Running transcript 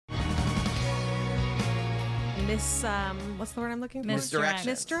what's the word I'm looking for? Misdirection.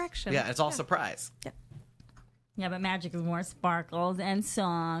 Misdirection. Yeah, it's all surprise. Yeah. Yeah, but magic is more sparkles and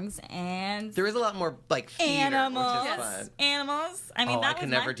songs and There is a lot more like theater, animals. which is fun. Animals. I mean, I could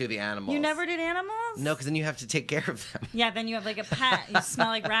never do the animals. You never did animals? No, because then you have to take care of them. Yeah, then you have like a pet. You smell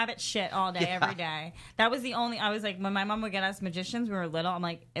like rabbit shit all day, every day. That was the only. I was like, when my mom would get us magicians, we were little. I'm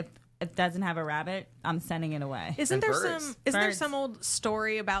like, if it doesn't have a rabbit, I'm sending it away. Isn't there Birds. some old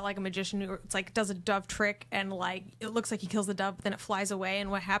story about like a magician who it's like does a dove trick and like it looks like he kills the dove, but then it flies away, and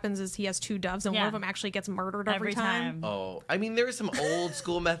what happens is he has two doves and one of them actually gets murdered every time. Oh, I mean, there are some old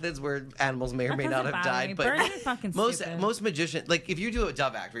school methods where animals may or may not have died, but birds are fucking stupid. most magicians, like if you do a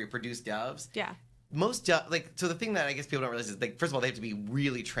dove act where you produce doves, yeah. So the thing that I guess people don't realize is, like, first of all, they have to be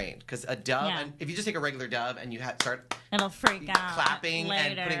really trained because a dove, and if you just take a regular dove and you start it'll freak out clapping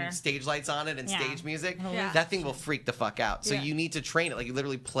later. and putting stage lights on it and stage music, Yeah. that thing will freak the fuck out. So Yeah. you need to train it. Like, you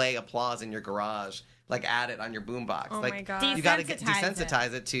literally play applause in your garage, like add it on your boombox. Oh like, my God. you got to Desensitize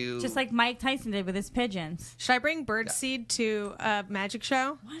desensitize it to just like Mike Tyson did with his pigeons. Should I bring birdseed to a magic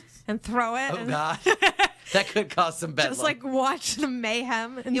show? What? And throw it? Oh God, that could cause some bedlam. Just like watch the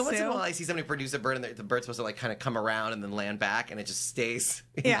mayhem ensue. Yeah, once in a while I see somebody produce a bird and the bird's supposed to like kind of come around and then land back and it just stays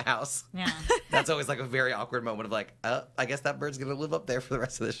in the house. Yeah. That's always like a very awkward moment of like, oh, I guess that bird's gonna live up there for the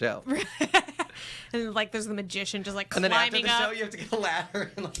rest of the show. And like there's the magician just like And then climbing after the up. show you have to get a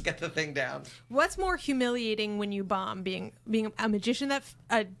ladder and like get the thing down. What's more humiliating when you bomb, being a magician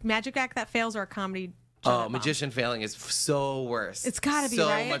a magic act that fails, or a comedy? Oh, magician failing is so worse. It's gotta be, so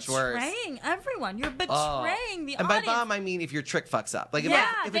right? much worse. Betraying everyone. You're betraying the And by audience. bomb, I mean if your trick fucks up. Like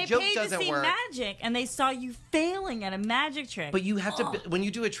if they a joke paid doesn't to see work. magic, and they saw you failing at a magic trick. But you have to, when you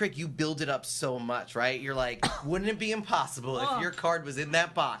do a trick, you build it up so much, right? You're like, wouldn't it be impossible if your card was in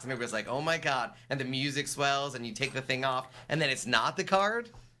that box? And everybody's like, oh my God. And the music swells and you take the thing off and then it's not the card.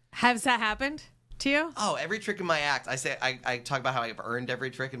 Has that happened to you? Oh, every trick in my act, I talk about how I've earned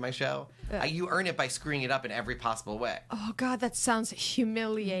every trick in my show. You earn it by screwing it up in every possible way. Oh God, that sounds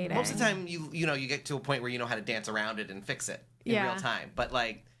humiliating. Most of the time, you get to a point where you know how to dance around it and fix it in real time. But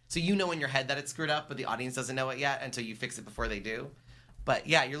like, so you know in your head that it's screwed up, but the audience doesn't know it yet until you fix it before they do. But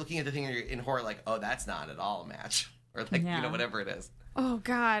yeah, you're looking at the thing and you're in horror like, oh, that's not at all a match. Or like, whatever it is. Oh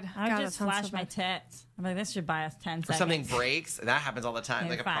God. I would God, just flash my tits. I'm like, this should buy us 10 seconds. Or something breaks. That happens all the time.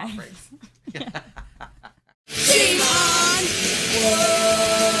 Maybe like a prop breaks. Shame on!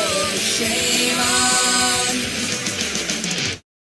 Whoa, shame on!